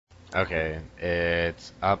Okay,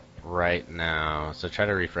 it's up right now, so try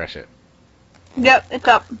to refresh it. Yep, it's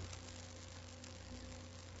up.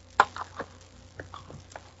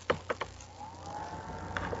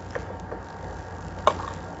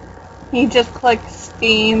 You just click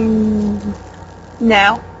Steam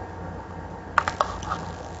now.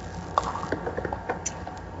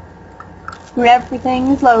 Everything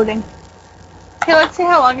is loading. Okay, let's see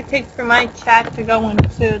how long it takes for my chat to go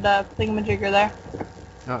into the thingamajigger there.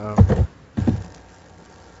 Uh-oh.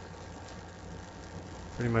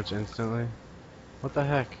 Pretty much instantly. What the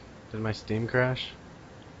heck? Did my Steam crash?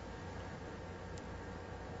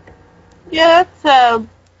 Yeah, it's a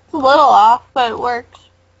little off, but it works.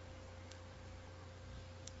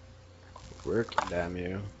 Work, damn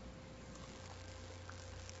you.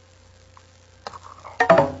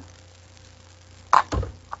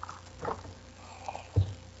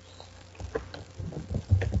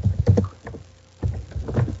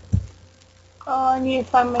 Oh, I need to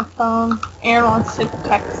find my phone. Aaron wants to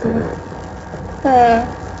text me.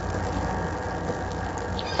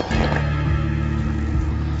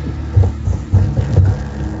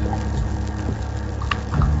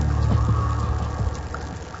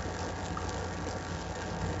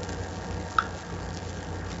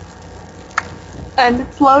 And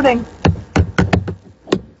it's loading.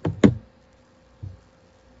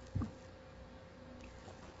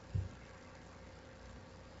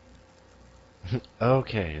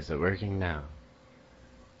 Okay, is it working now?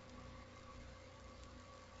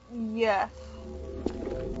 Yes.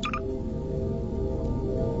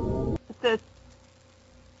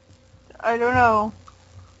 I don't know.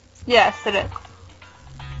 Yes, it is.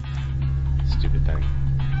 Stupid thing.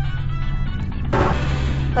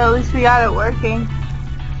 But at least we got it working.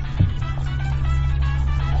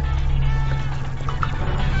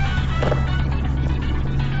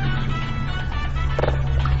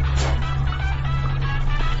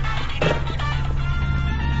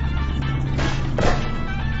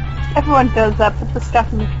 Everyone does that, put the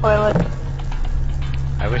stuff in the toilet.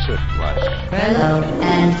 I wish it would flush. Hello,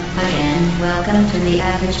 and again, welcome to the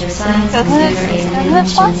Aperture Science Doesn't Computer it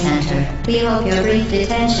Simulation flush? Center. We hope your brief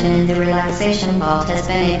detention in the relaxation vault has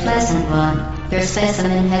been a pleasant one. Your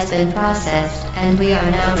specimen has been processed, and we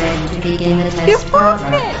are now ready to begin the test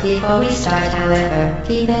program. Before we start, however,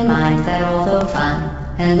 keep in mind that although fun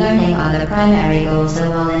and learning are the primary goals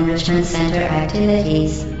of all Enrichment Center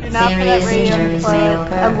activities, Not for that serious radio injuries play. may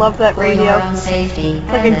occur. I love that For radio. your own safety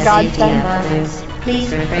Like and a the safety godsend. of others,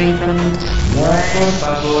 please refrain from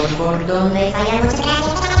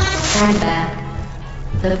Stand back.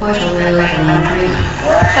 The portal will open in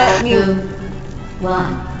 3, 2,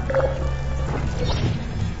 1.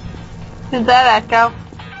 Did that echo?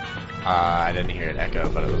 I didn't hear it echo,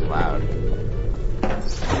 but it was loud.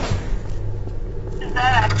 Did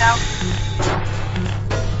that echo?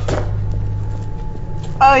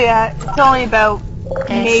 Oh yeah, it's only about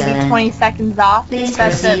maybe Excellent. 20 seconds off. Please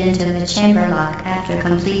That's proceed it. into the chamber lock after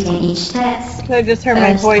completing each test. So I just heard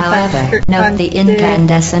my First, voice however, on note the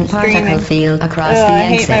incandescent particle streaming. field across Ugh, the I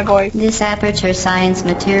hate my exit. voice. This Aperture Science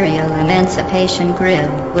Material Emancipation Grill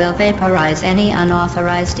will vaporize any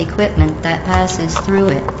unauthorized equipment that passes through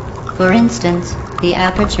it. For instance, the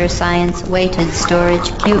Aperture Science weighted storage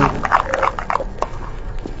cube.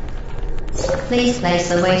 Please place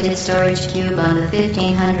the weighted storage cube on the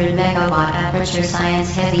 1500 megawatt Aperture Science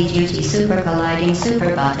Heavy Duty Super Colliding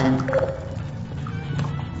Super Button.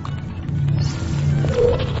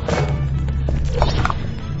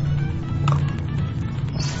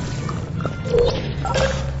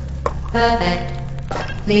 Perfect.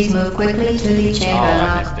 Please move quickly to the chamber I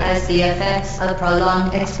lock missed it. as the effects of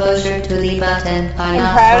prolonged exposure to the button are I'm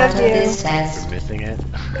not proud part of of you. this test. Missing it?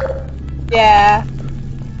 Yeah.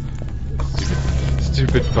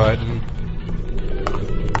 Stupid button.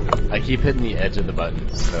 I keep hitting the edge of the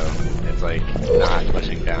button, so it's like not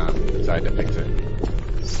pushing down, so I had to fix it.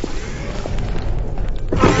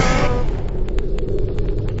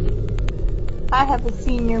 I have a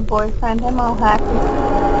senior boyfriend. I'm all happy.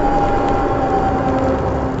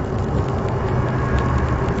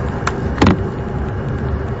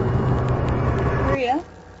 Maria?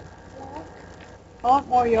 I want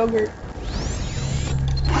more yogurt.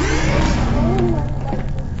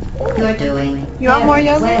 You're doing You want more very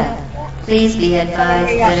yogurt? well. Please be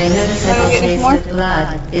advised that a noticeable Wanna get taste more? of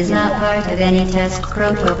blood is not part of any test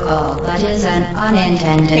protocol, but is an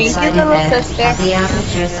unintended Thank you, side little effect sister. of the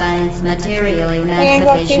Aperture Science Material go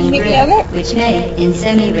Emancipation give me Grill, yogurt? which may, in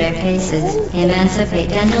semi-rare cases, emancipate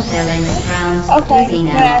dental fillings, crowns, Okay, tooth can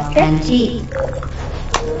I enamel, ask her? and teeth.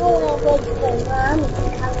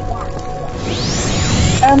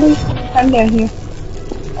 Come down here.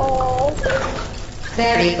 Oh.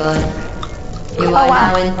 Very good. You Oh, are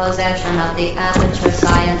wow. now in possession of the Aperture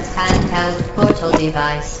Science handheld portal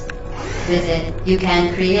device. With it, you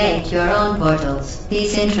can create your own portals.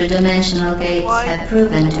 These intradimensional gates What? have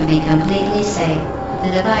proven to be completely safe.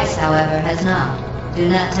 The device, however, has not. Do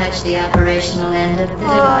not touch the operational end of the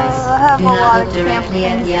device. I have Do a lot not of look directly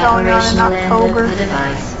at campaigns the going on in operational end October. of the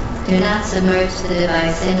device. Do not submerge the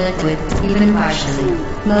device in liquid, even partially.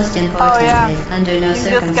 Most importantly, yeah. under no You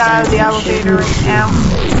just got out of the circumstances should elevator right now.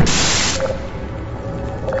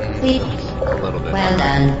 Please. A little bit. Well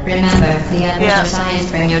done. Remember, the Aperture Yeah. Science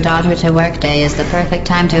Bring Your Daughter to Work Day is the perfect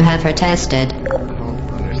time to have her tested. I don't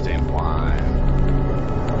understand why.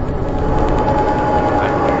 I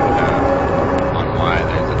figured it out on why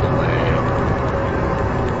there's a delay.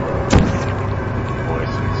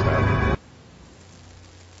 Voice and stuff.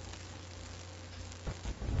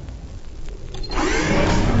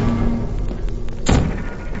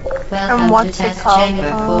 And Welcome to what's it Test called?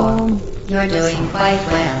 Chamber 4. You're doing quite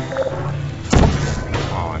well.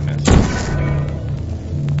 Oh, I missed.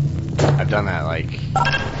 I've done that like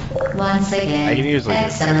Once again, I can usually do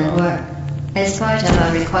excellent that. work. As part of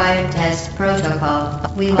our required test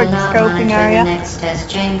protocol, we will Quick not scoping monitor area. the next test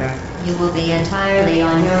chamber. You will be entirely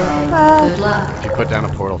on your own. Good luck. if you put down a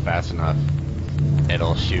portal fast enough,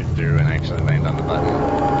 it'll shoot through and actually land on the button.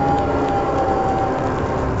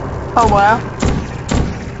 Oh wow.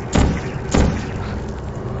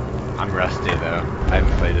 I'm rusty though. I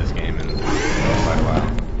haven't played this game in quite a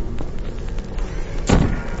while.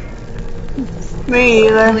 Me To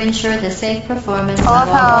either. ensure the safe performance I of love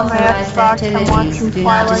how all on my authorized Xbox I'm activities, watching do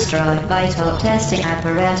not Twilight. destroy vital testing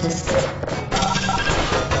apparatus.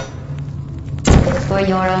 For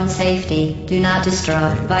your own safety, do not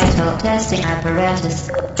destroy vital testing apparatus.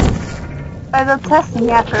 By the testing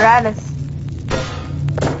apparatus.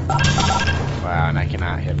 Wow, and I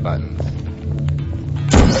cannot hit buttons.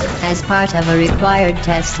 As part of a required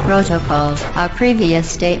test protocol, our previous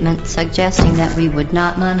statement suggesting that we would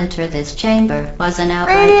not monitor this chamber was an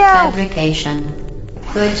outright Radio! fabrication.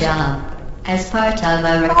 Good job. As part of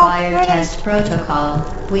a required ready. test protocol,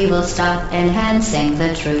 we will stop enhancing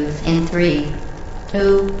the truth in 3,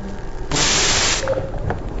 2,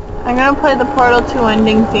 I'm gonna play the Portal 2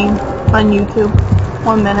 ending theme on YouTube.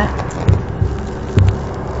 1 minute.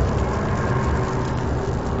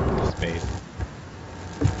 Space.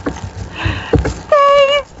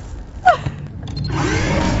 Space!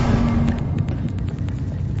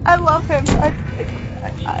 I love him.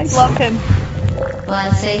 I love him.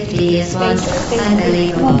 While safety is once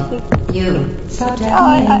unbelievable, you Oh,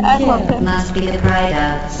 I love him. must be the pride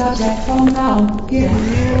of. Subject from now. Here.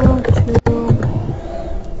 YouTube.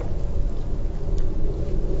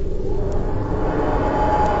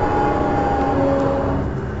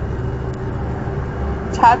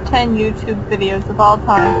 Top 10 YouTube videos of all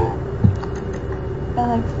time.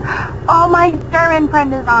 Oh, my German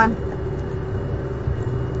friend is on.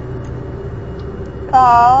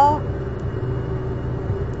 Oh.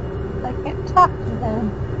 I can't talk to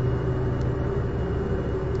him.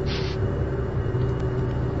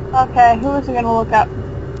 Okay, who is it gonna look up?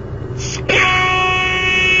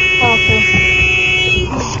 Okay.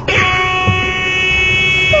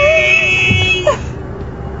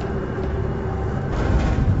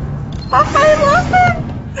 I love him!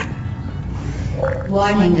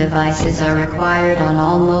 Warning devices are required on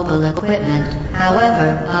all mobile equipment.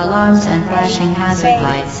 However, alarms and flashing hazard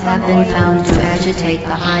lights have been found to agitate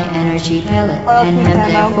the high-energy pellet and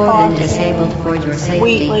have therefore been disabled for your safety.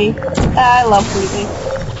 Wheatley. I love Wheatley.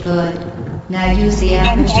 Good. Now use the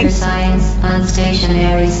Aperture Science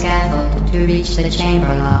unstationary scaffold to reach the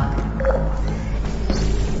chamber lock.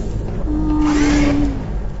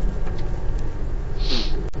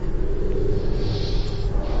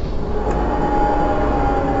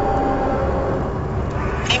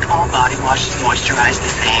 Think all body washes moisturize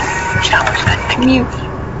the same? Challenge that thinking. Mute.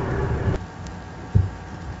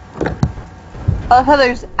 I love how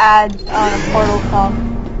there's ads on a Portal song.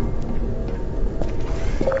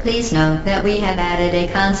 Please note that we have added a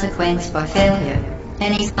consequence for failure.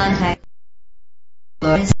 Any contact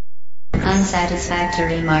or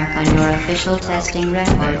unsatisfactory mark on your official testing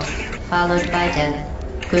record, followed by death.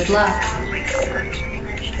 Good luck.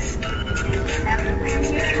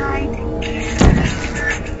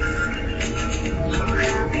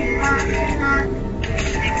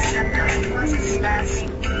 Very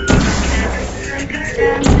impressive.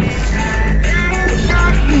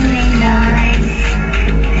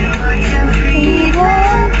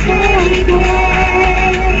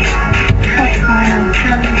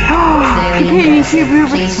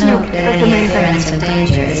 Please note that any appearance of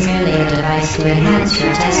danger is merely a device device to enhance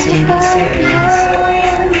your testing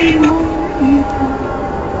experience.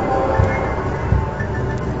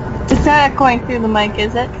 It's not going through the mic,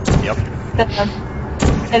 is it? Yep.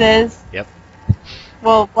 It is? Yep.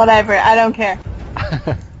 Well, whatever. I don't care.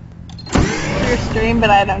 It's your stream, but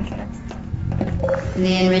I don't care.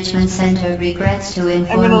 The Enrichment Center regrets to gonna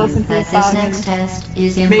inform you listen to that the this song next test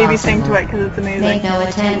is Maybe sing to it impossible. because it's amazing. Make no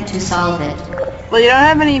attempt to solve it. Well, you don't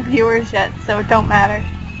have any viewers yet, so it don't matter.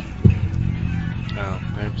 Oh,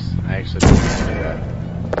 oops. I actually didn't do that.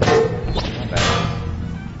 Not bad.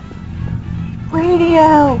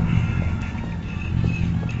 Radio!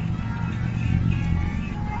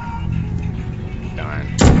 Darn.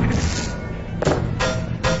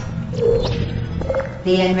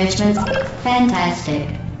 The enrichment, fantastic.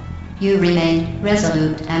 You remain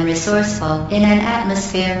resolute and resourceful in an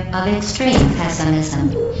atmosphere of extreme pessimism.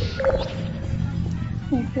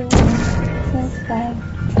 So sad.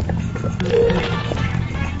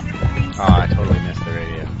 Oh, I totally missed the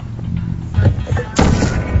radio.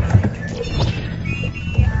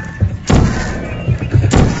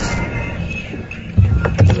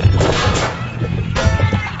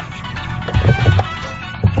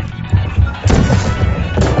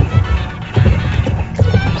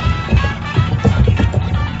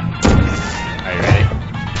 Are you ready?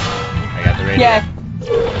 I got the radio. Yeah.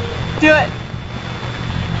 Do it!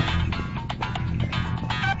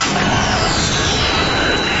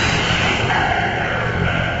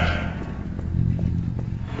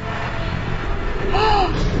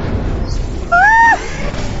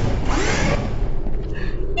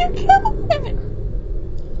 You killed it!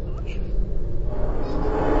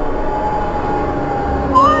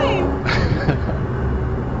 Why?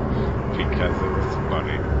 Because it was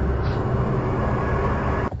funny.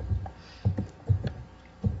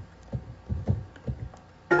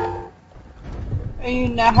 Are you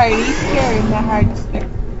Nahardista or Nahardista?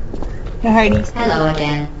 Nahardista. Hello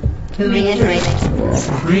again. To reiterate,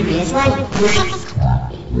 previous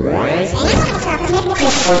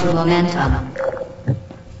momentum.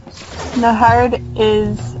 Nahard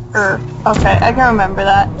is okay, I can remember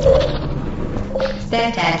that.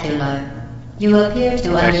 Spectacular. You appear to It's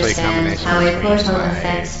actually a understand combination how of a portal my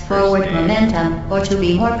affects first forward name. momentum, or to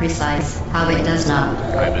be more precise, how it does not.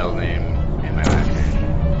 My middle name and my last name.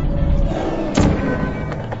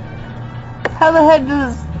 How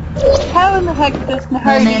in the heck does Nahardista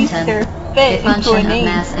Momentum, fit a into function a of name?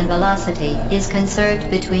 mass and velocity, is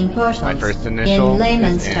conserved between portals. My first initial In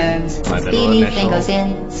layman's is in, terms, my middle speedy initial thing goes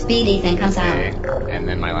in, speedy thing comes A, out. and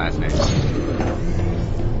then my last name.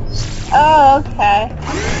 Oh, okay.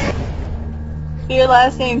 So your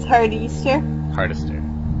last name's Hardister? Hardister.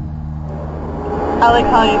 I like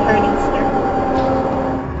calling you Hardister.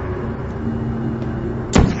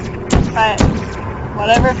 But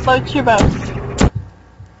whatever floats your boat.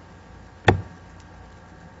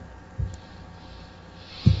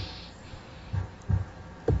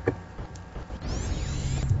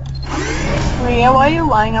 Maria, why are you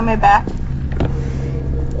lying on my back?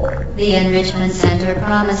 The Enrichment Center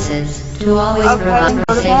promises to always Okay, provide go a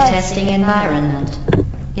to safe bed. testing environment.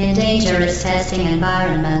 In dangerous testing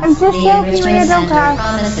environments, I'm just the joking, Enrichment Maria, don't Center cry.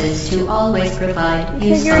 promises to always provide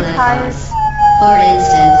Because useful you're tired. advice. For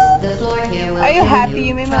instance, the floor here will Are you kill happy?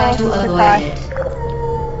 You made my Try little to sister avoid cry. it.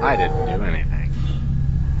 I didn't do anything.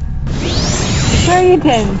 Sure you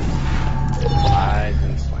didn't. Lies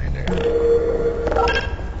and slander.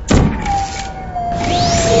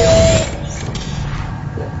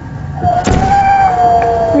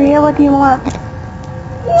 Maria, what do you want?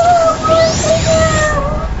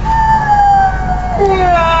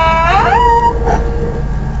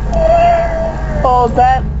 Oh,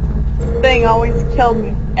 that thing always killed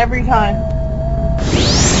me. Every time.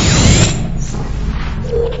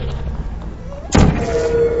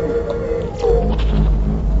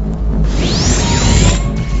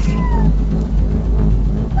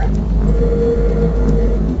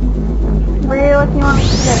 Maria, what do you want me to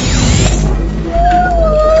do?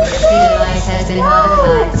 The device has been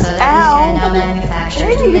modified so that Ow. we can now manufacture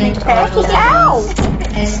Where two did you linked get portals it? at Ow. once.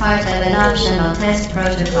 As part of an optional test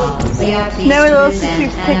protocol, we are pleased No, to else present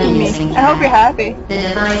keeps an kicking amusing me. I hope you're fact. happy. The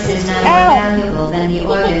device is now Ow. more valuable than the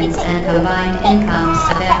organs and combined incomes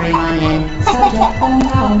of everyone in. Subject phone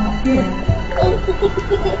down. Here.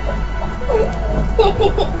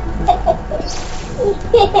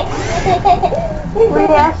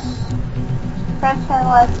 Maria, French and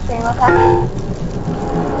let's stream, okay?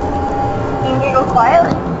 You can go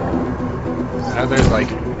quietly. I know there's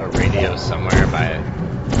like a radio somewhere by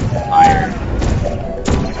fire.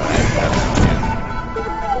 But I haven't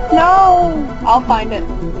found it No! I'll find it.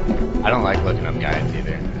 yet. I don't like looking up guides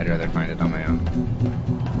either. I'd rather find it on my own.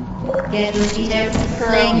 Get your feet out,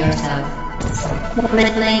 playing yourself.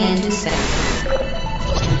 Playing into space.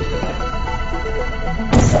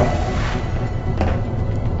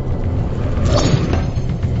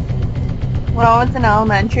 When I was in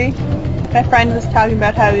elementary, my friend was talking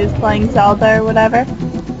about how he was playing Zelda or whatever.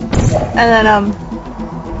 And then,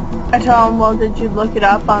 I told him, well, did you look it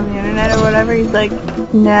up on the internet or whatever? He's like,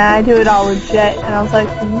 nah, I do it all legit. And I was like,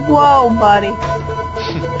 whoa, buddy.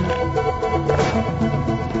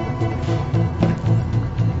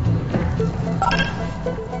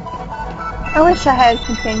 I wish I had a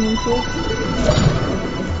companion too.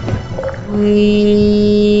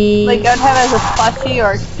 Like, I'd have it as a plushie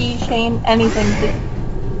or a keychain, anything.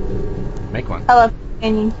 Make one. I love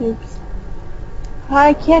companion cubes.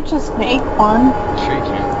 I can't just make one. Sure you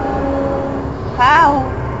can. How?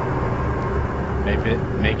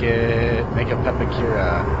 Make a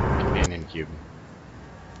Pepakura companion cube.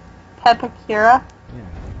 Pepakura? Yeah.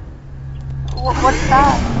 What's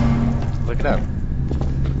that? Look it up.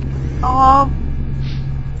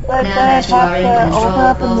 But then I'd have to open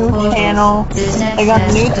up a new channel. I got a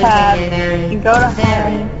new tab. You go to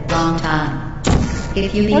home. Long time.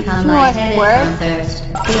 If you That's become too much lightheaded work. from thirst,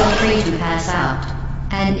 feel free to pass out.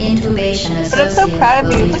 An intubation But I'm so proud associate of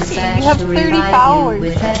will you. be Look at you, dispatched you have to 30 revive you followers.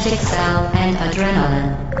 with peptic cell and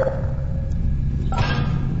adrenaline.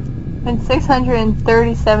 And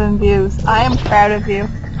 637 views. I am proud of you.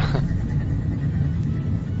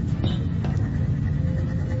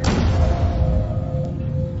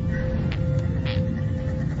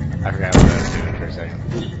 I forgot what I was doing for a second.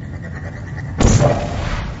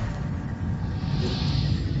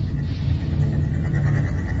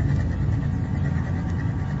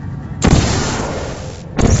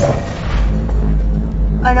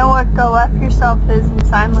 I know what go F yourself is in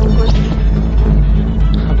sign language.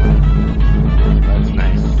 That's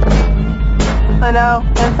nice. I know.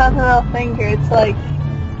 It's not the middle finger. It's like...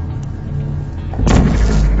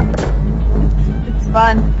 It's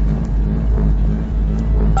fun.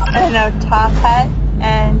 I know top hat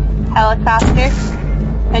and helicopter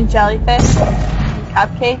and jellyfish and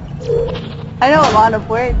cupcake. I know a lot of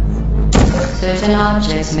words. Certain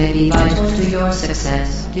objects may be vital to your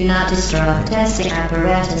success. Do not disrupt testing I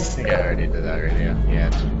apparatus. think I already did that already.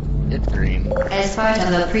 Yeah, it's green. As part of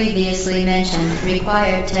the previously mentioned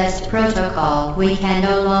required test protocol, we can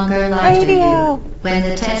no longer lie to Radio. you. When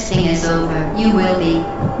the testing is over, you will be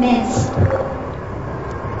missed.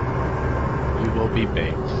 You will be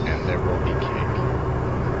baked, and there will be cake.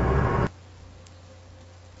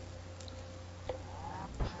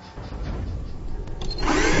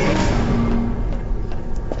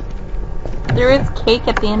 There is cake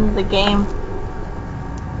at the end of the game.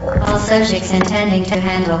 All subjects intending to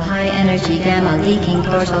handle high-energy gamma-leaking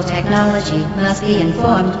portal technology must be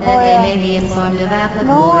informed that they may be informed of applicable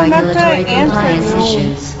No, I'm not regulatory gonna compliance answer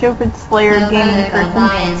you, issues. stupid Slayer No gaming further person.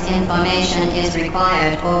 compliance information is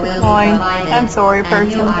required or will Fine. be provided. I'm sorry, and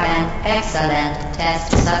person. you are an excellent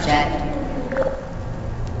test subject.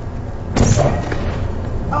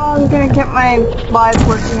 Oh, I'm gonna get my live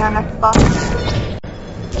working on Xbox.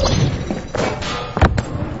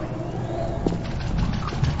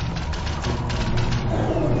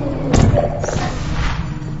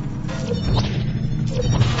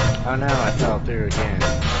 Oh no, I fell through again.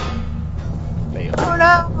 Fail. Oh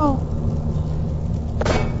no!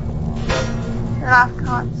 Turn off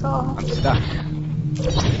console. I'm stuck.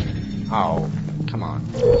 Oh, come on.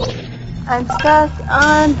 I'm stuck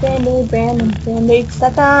on Band-Aid brand and Band-Aid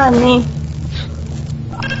stuck on me.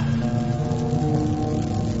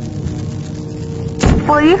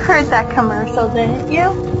 Well, you heard that commercial, didn't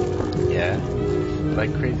you? Yeah.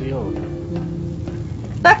 Like crazy old.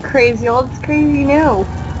 It's not crazy old, it's crazy new.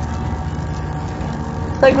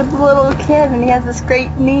 It's like with the little kid and he has this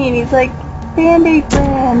great knee and he's like, Band-Aid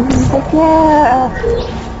brand. And he's like, yeah.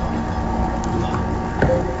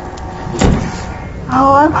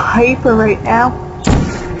 Oh, I'm hyper right now.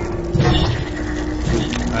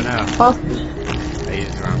 Oh no. Well, I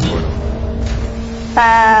used the wrong portal.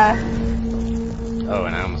 Oh,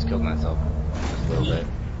 and I almost killed myself. Just a little bit.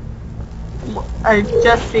 I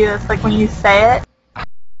just see this, like when you say it.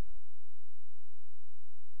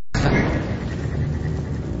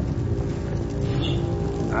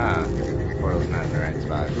 Ah, the portal's not in the right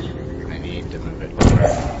spot. I need to move it over.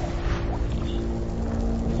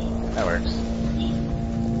 That works.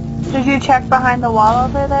 Did you check behind the wall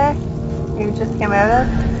over there? You just came out of?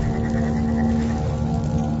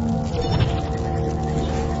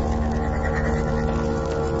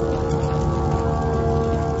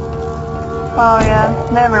 Oh yeah,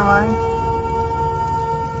 never mind.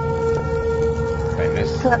 If I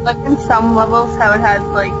miss like in some levels how it has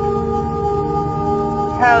like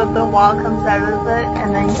how the wall comes out of it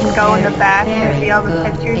and then you can go in the back and see all the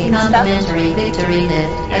pictures A and stuff. complimentary victory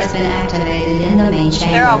lift has been activated in the main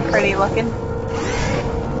chamber. They're all pretty looking.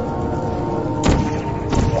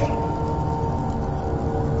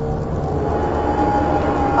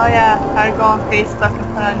 Oh yeah, I'd go on Facebook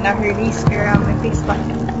and put on Easter on my Facebook.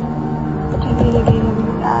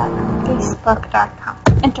 Facebook.com.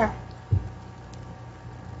 Enter.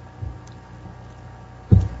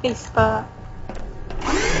 Facebook.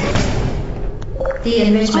 The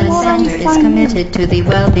Enrichment Center is committed to the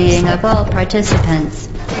well-being of all participants.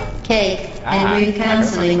 Cake and group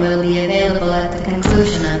counseling will be available at the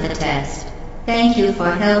conclusion of the test. Thank you for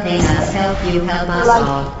helping us help you help us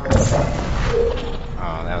all.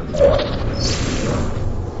 Oh, that was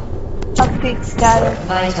Update status.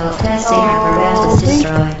 Vital testing apparatus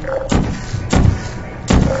destroyed.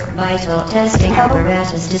 Vital testing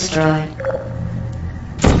apparatus destroyed.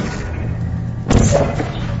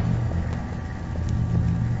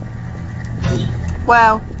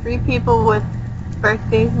 Wow, 3 people with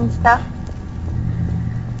birthdays and stuff.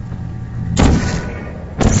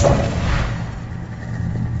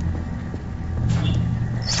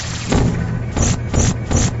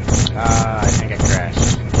 I think I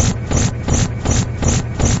crashed.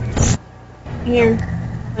 Here,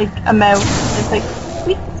 like a mouse. It's like,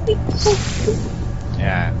 squeak, squeak, squeak, squeak.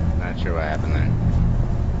 Yeah, not sure what happened there.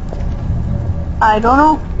 I don't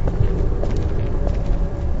know.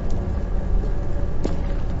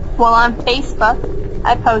 Well, on Facebook,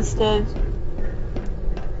 I posted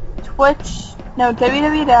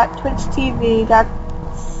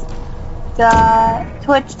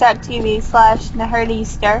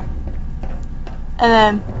www.twitch.tv/NaherdyStar, and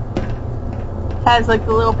then it has like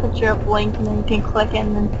a little picture of Link, and then you can click it,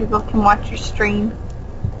 and then people can watch your stream.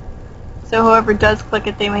 So whoever does click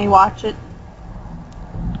it, they may watch it.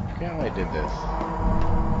 I forget how I did this.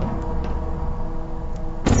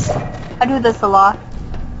 I do this a lot.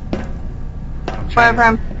 I'm Wherever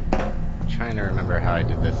I'm. trying to remember how I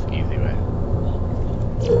did this easy way.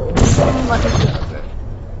 Let me see. That was it.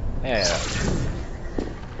 Yeah, that was it.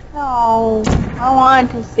 No, I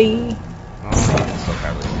want to see. Oh, you can still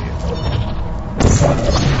probably see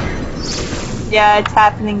it. Yeah, it's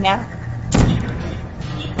happening now.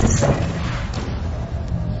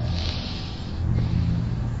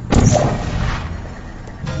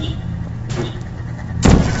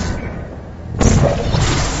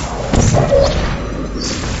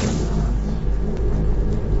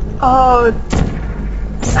 Oh,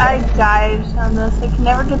 I died on this. I can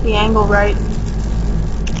never get the angle right.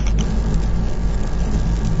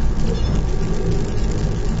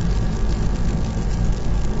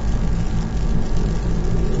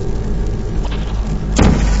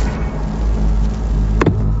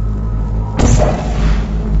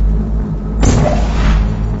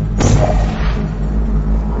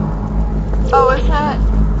 Oh, is that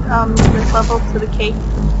this level to the cake?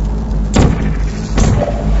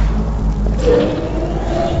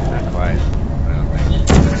 Not quite. I don't think.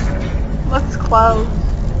 Looks close.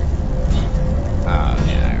 Oh,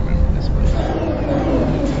 yeah, I remember this one.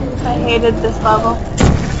 I hated this level.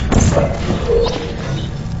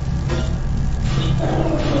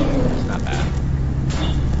 It's not bad.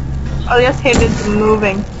 I just hated the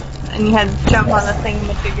moving. And you had to jump on the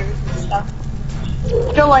thingamajiggers and stuff.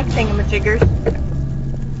 Still like thingamajiggers.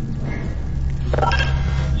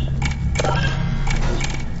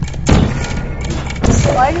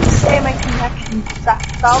 Why does it say my connection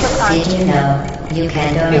sucks all the time? Did you know you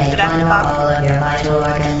can donate one or all of your vital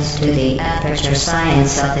organs to the Aperture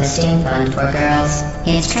Science Self-Esteem Fund for Girls?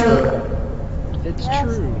 It's true. It's Yes.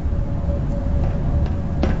 true.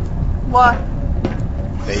 What?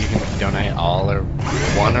 That you can donate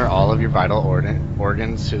one or all of your vital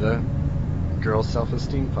organs to the Girls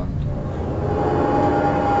Self-Esteem Fund.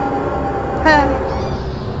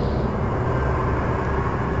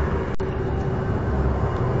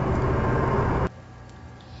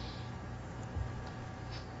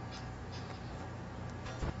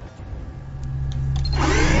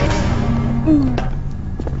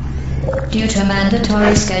 Due to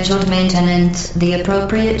mandatory scheduled maintenance, the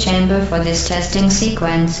appropriate chamber for this testing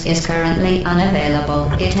sequence is currently unavailable.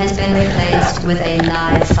 It has been replaced with a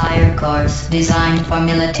live fire course designed for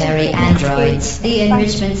military androids. The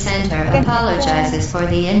Enrichment Center apologizes for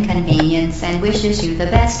the inconvenience and wishes you the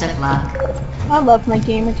best of luck. I love my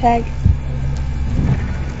gamer tag.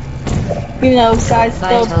 Even though guys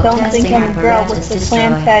still Vital don't think testing I'm a girl with apparatus the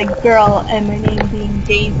clan destroyed. tag girl and my name being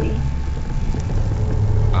Daisy.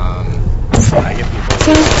 I get people.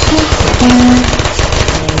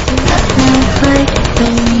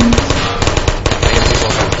 people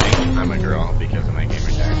don't think I'm a girl because of my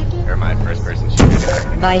gamer tag. Or my first person shooter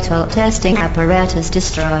tag. Vital testing apparatus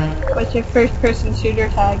destroyed. What's your first person shooter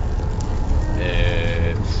tag?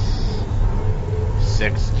 It's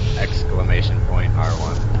 6 exclamation point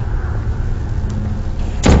R1.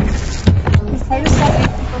 How does that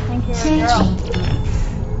make people think you're a girl?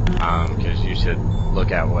 Because you should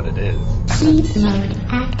look at what it is. Sleep mode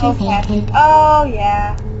Okay. activated. Oh,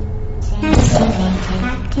 yeah.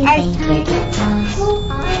 Activated.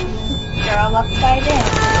 Girl upside down.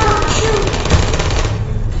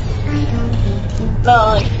 I don't hate you. Well,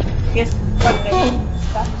 like, just what they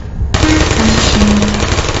stuff.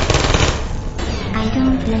 I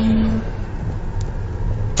don't blame you.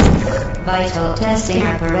 Vital testing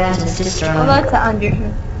apparatus destroyed. Well,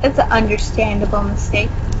 that's an understandable mistake.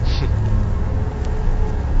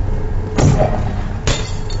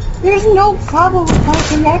 There's no problem with my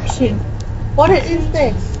connection. What is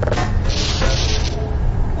this?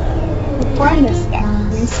 Run this guy.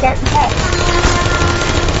 Restart test.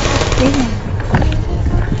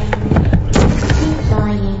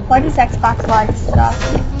 Deploying. Why does Xbox Live stop?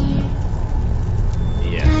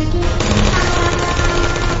 Yes.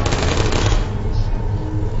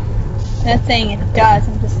 I'm not saying it does,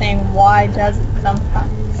 I'm just saying why does it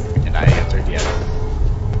sometimes. And I answered yes.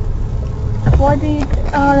 What do you...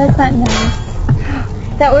 Oh, that's not nice.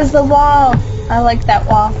 That was the wall. I like that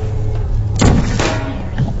wall.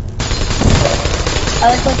 I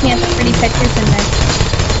like looking at the pretty pictures in there.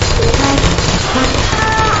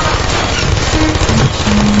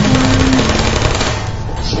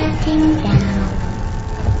 Shutting down.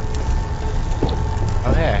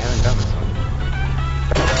 Oh hey, I haven't done this one.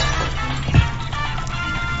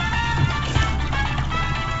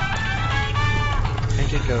 I think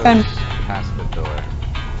it goes Done. past the door.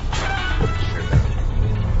 Sure does.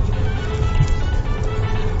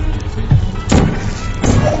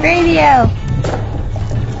 Radio!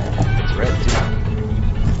 It's red too.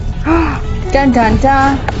 Dun dun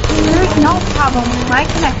dun. There's no problem with my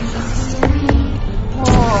connection.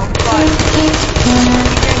 Oh, God.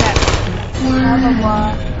 Internet.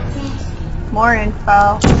 More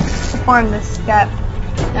info. Perform this step.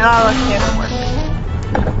 And I'll look here for work.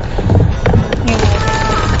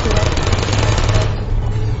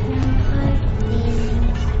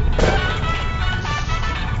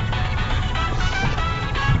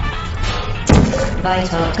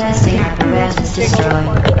 Vital testing apparatus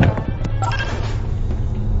destroyed.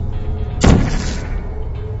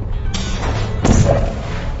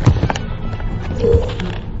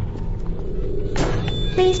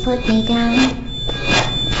 Please put me down.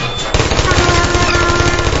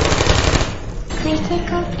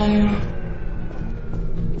 Critical error.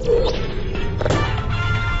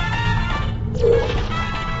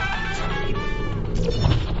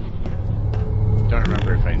 Don't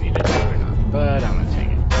remember if I needed it or not, but I'm gonna take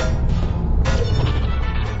it.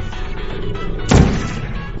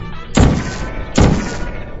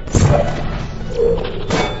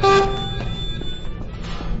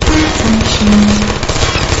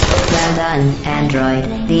 Well done, Android.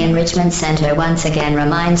 The Enrichment Center once again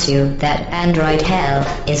reminds you that Android Hell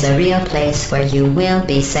is a real place where you will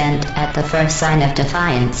be sent at the first sign of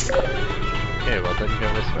defiance. Okay, well then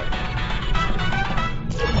go this way.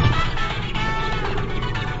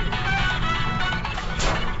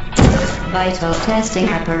 Vital testing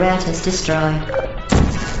apparatus destroyed.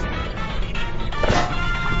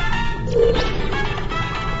 Oops.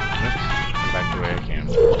 Back to where I came.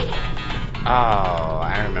 Oh,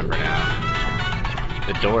 I remember now.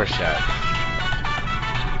 The door shut.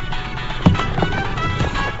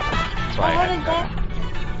 That's why I had to go.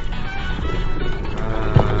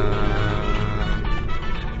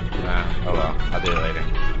 Oh well, I'll do it later.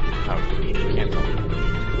 Oh, cancel.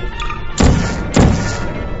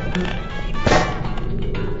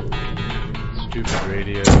 Stupid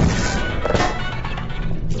radio.